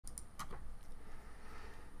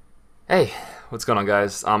Hey, what's going on,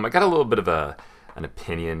 guys? I got a little bit of an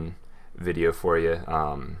opinion video for you.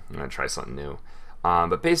 I'm gonna try something new.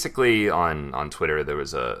 But basically, on Twitter, there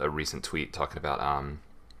was a recent tweet talking about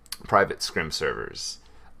private scrim servers,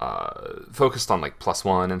 focused on like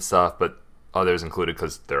 +1 and stuff, but others included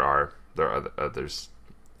because there are others.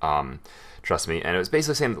 Trust me. And it was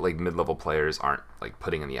basically saying that like mid-level players aren't like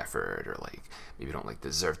putting in the effort, or like maybe don't like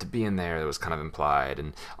deserve to be in there. That was kind of implied.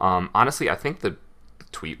 And honestly, I think the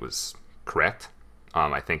tweet was correct.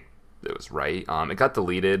 I think it was right. It got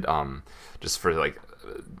deleted just for like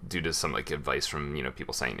due to some like advice from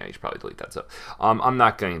people saying yeah, you should probably delete that. So I'm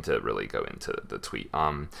not going to really go into the tweet.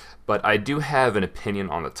 But I do have an opinion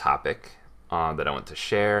on the topic that I want to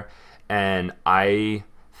share, and I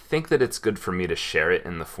think that it's good for me to share it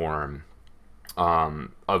in the form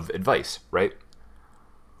of advice, right?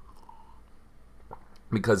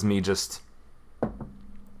 Because me just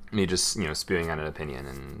spewing out an opinion,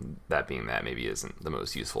 and that being that maybe isn't the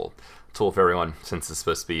most useful tool for everyone, since it's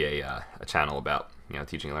supposed to be a channel about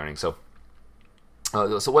teaching and learning. So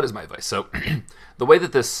what is my advice? So the way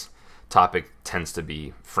that this topic tends to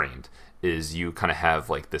be framed is you kind of have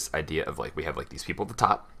like this idea of like we have like these people at the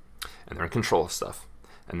top, and they're in control of stuff,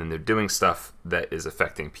 and then they're doing stuff that is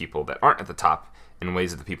affecting people that aren't at the top in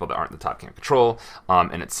ways that the people that aren't at the top can't control,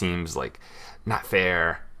 and it seems like not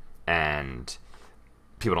fair, and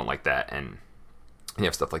people don't like that, and you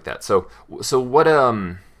have stuff like that. So what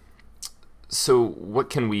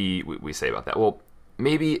can we say about that? Well,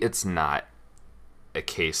 maybe it's not a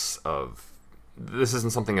case of, this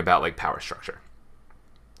isn't something about like power structure.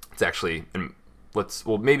 It's actually,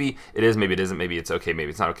 maybe it is, maybe it isn't, maybe it's okay,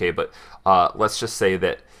 maybe it's not okay, but let's just say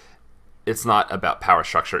that it's not about power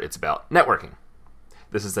structure, it's about networking.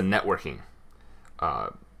 This is a networking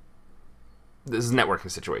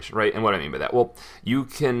situation, right? And what I mean by that, well, you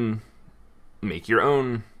can make your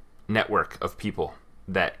own network of people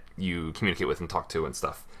that you communicate with and talk to and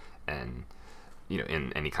stuff, and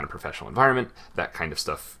in any kind of professional environment, that kind of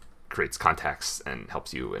stuff creates contacts and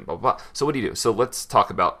helps you and blah blah blah. So what do? So let's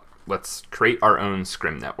create our own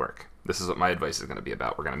scrim network. This is what my advice is going to be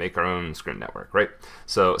about. We're going to make our own scrim network, right?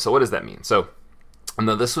 So what does that mean? So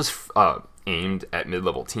now this was aimed at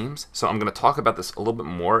mid-level teams, so I'm going to talk about this a little bit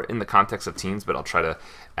more in the context of teams, but I'll try to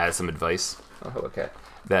add some advice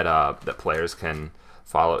that players can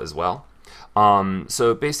follow as well.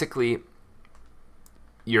 So basically,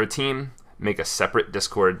 your team, make a separate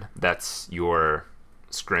Discord that's your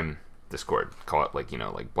scrim Discord. Call it like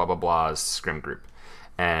like blah blah blah's scrim group,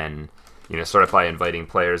 and start off by inviting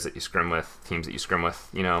players that you scrim with, teams that you scrim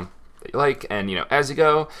with, that you like, and as you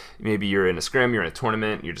go, maybe you're in a scrim, you're in a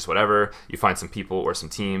tournament, you're just whatever, you find some people or some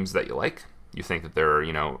teams that you like, you think that they're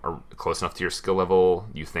are close enough to your skill level,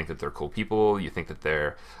 you think that they're cool people, you think that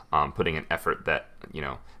they're putting an effort that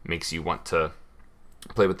makes you want to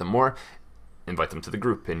play with them more, invite them to the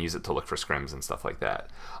group and use it to look for scrims and stuff like that.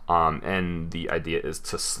 And the idea is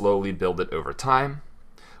to slowly build it over time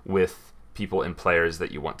with people and players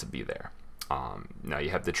that you want to be there. Now you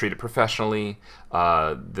have to treat it professionally.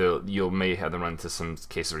 You may have to run into some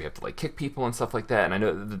cases where you have to like kick people and stuff like that. And I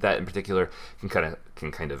know that in particular can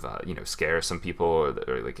kind of scare some people,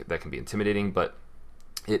 or like that can be intimidating. But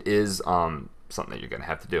it is something that you're going to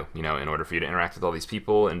have to do. In order for you to interact with all these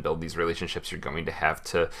people and build these relationships, you're going to have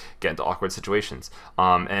to get into awkward situations.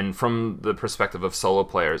 And from the perspective of solo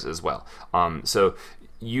players as well. So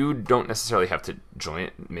you don't necessarily have to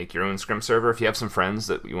make your own scrim server. If you have some friends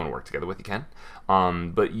that you want to work together with, you can.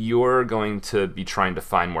 But you're going to be trying to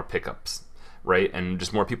find more pickups, right? And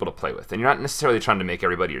just more people to play with. And you're not necessarily trying to make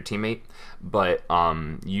everybody your teammate, but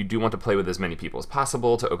you do want to play with as many people as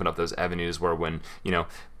possible to open up those avenues where when,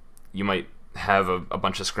 you might have a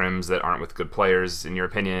bunch of scrims that aren't with good players in your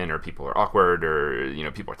opinion, or people are awkward,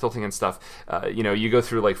 or people are tilting and stuff. You go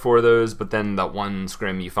through like 4 of those, but then that one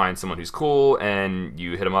scrim you find someone who's cool and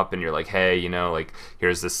you hit them up and you're like, hey, like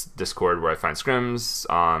here's this Discord where I find scrims,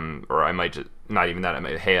 or I might just, not even that, I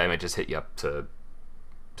might just hit you up to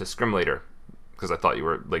scrim later because I thought you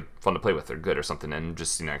were like fun to play with or good or something, and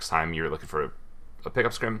just next time you're looking for a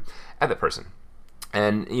pickup scrim, add that person.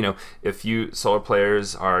 And if you solo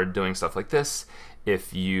players are doing stuff like this,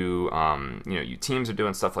 if you you teams are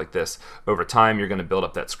doing stuff like this, over time you're going to build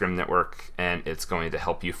up that scrim network, and it's going to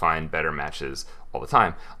help you find better matches all the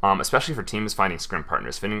time. Especially for teams, finding scrim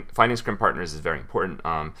partners. Finding scrim partners is very important.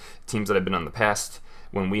 Teams that I've been on in the past,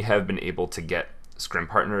 when we have been able to get scrim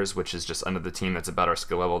partners, which is just another team that's about our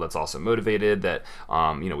skill level, that's also motivated, that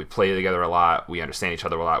we play together a lot, we understand each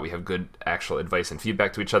other a lot, we have good actual advice and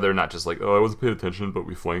feedback to each other, not just like, oh, I wasn't paying attention but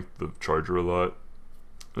we flanked the charger a lot.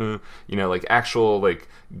 You know, like actual like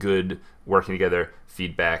good working together,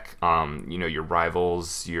 feedback. You know, your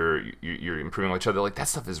rivals, you're improving on each other. Like that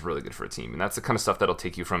stuff is really good for a team, and that's the kind of stuff that'll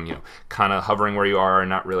take you from, you know, kind of hovering where you are and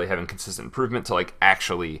not really having consistent improvement to like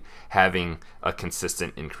actually having a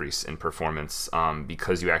consistent increase in performance,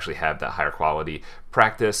 because you actually have that higher quality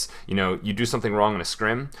practice. You know, you do something wrong in a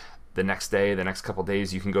scrim, the next day, the next couple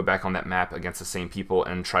days, you can go back on that map against the same people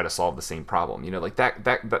and try to solve the same problem. You know, like that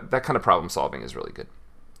kind of problem solving is really good.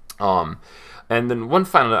 And then one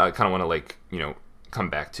final I kind of want to like, you know, come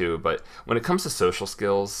back to, but when it comes to social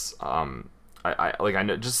skills, I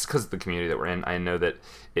know just because of the community that we're in, I know that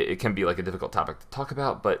it can be like a difficult topic to talk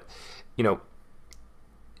about, but you know,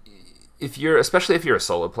 especially if you're a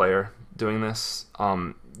solo player doing this,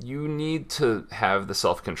 you need to have the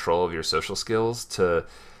self-control of your social skills to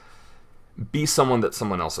be someone that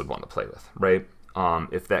someone else would want to play with, right?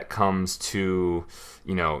 If that comes to,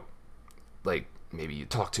 you know, like maybe you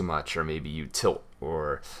talk too much, or maybe you tilt,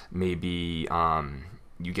 or maybe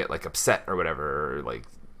you get like upset or whatever, or like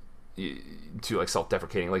too like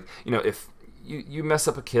self-deprecating, like, you know, if you mess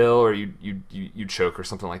up a kill or you choke or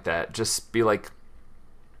something like that, just be like,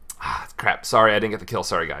 crap, sorry, I didn't get the kill,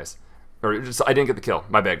 sorry guys, or just I didn't get the kill,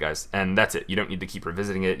 my bad guys, and that's it. You don't need to keep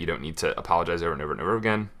revisiting it. You don't need to apologize over and over and over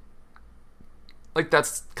again. Like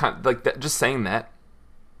that's kind of like that, just saying that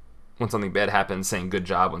when something bad happens, saying good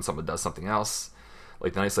job when someone does something else,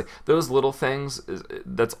 like nice, like those little things,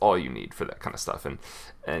 that's all you need for that kind of stuff,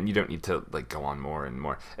 and you don't need to like go on more and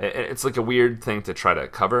more. It's like a weird thing to try to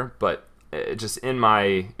cover, but it just in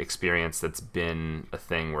my experience, that's been a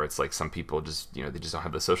thing where it's like some people just, you know, they just don't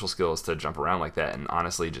have the social skills to jump around like that, and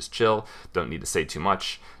honestly, just chill. Don't need to say too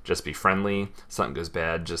much. Just be friendly. Something goes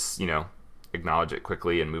bad, just, you know, acknowledge it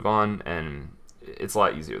quickly and move on, and it's a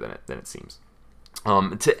lot easier than it seems.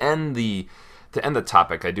 To end the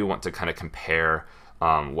topic, I do want to kind of compare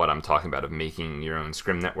what I'm talking about of making your own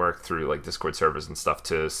scrim network through like Discord servers and stuff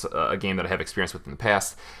to a game that I have experience with in the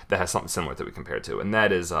past that has something similar that we compare to, and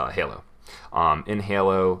that is Halo. In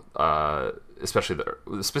Halo,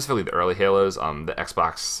 specifically the early Halos, the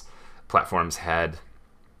Xbox platforms had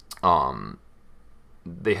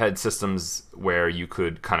they had systems where you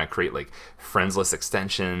could kind of create like friends list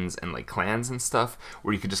extensions and like clans and stuff,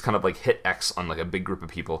 where you could just kind of like hit X on like a big group of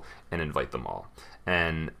people and invite them all,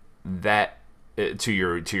 and that to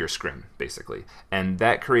your scrim basically, and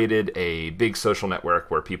that created a big social network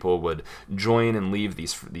where people would join and leave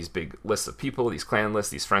these big lists of people, these clan lists,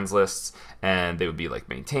 these friends lists, and they would be like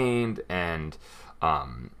maintained, and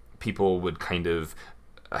people would kind of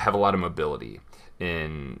have a lot of mobility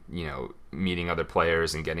in, you know, meeting other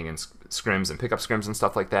players and getting in scrims and pickup scrims and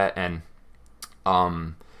stuff like that, and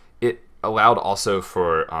it allowed also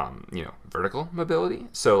for you know, vertical mobility.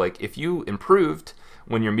 So like if you improved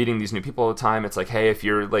when you're meeting these new people all the time, it's like, hey, if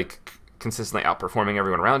you're like consistently outperforming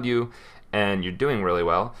everyone around you and you're doing really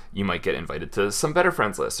well, you might get invited to some better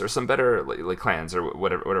friends lists or some better like clans or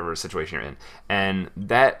whatever situation you're in, and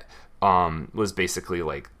that was basically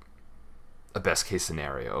like a best case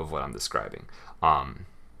scenario of what I'm describing.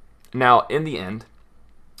 Now, in the end,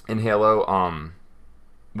 in Halo,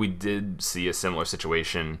 we did see a similar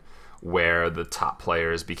situation where the top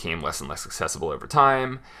players became less and less accessible over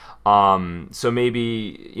time. So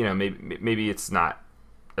maybe, you know, maybe it's not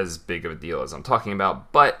as big of a deal as I'm talking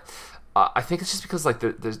about, but I think it's just because like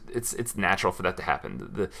it's natural for that to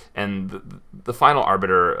happen. The final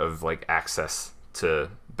arbiter of like access to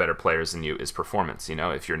better players than you is performance. You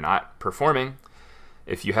know, if you're not performing,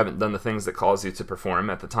 if you haven't done the things that cause you to perform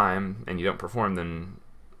at the time, and you don't perform, then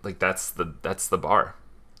like that's the bar,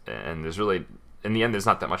 and there's really, in the end, there's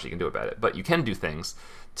not that much you can do about it. But you can do things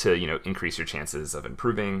to, you know, increase your chances of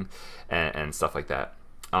improving and stuff like that.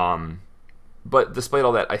 But despite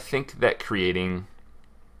all that, I think that creating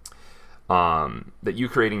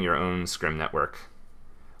your own scrim network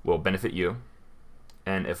will benefit you,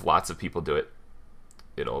 and if lots of people do it,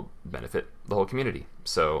 it'll benefit the whole community.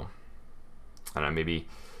 So I don't know, maybe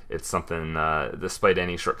it's something, despite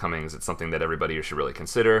any shortcomings, it's something that everybody should really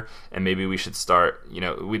consider, and maybe we should start, you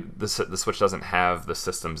know, the Switch doesn't have the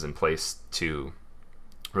systems in place to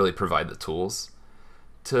really provide the tools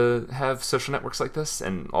to have social networks like this,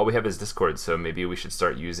 and all we have is Discord, so maybe we should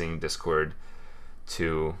start using Discord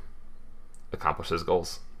to accomplish those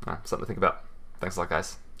goals. Something to think about. Thanks a lot,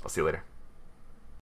 guys. I'll see you later.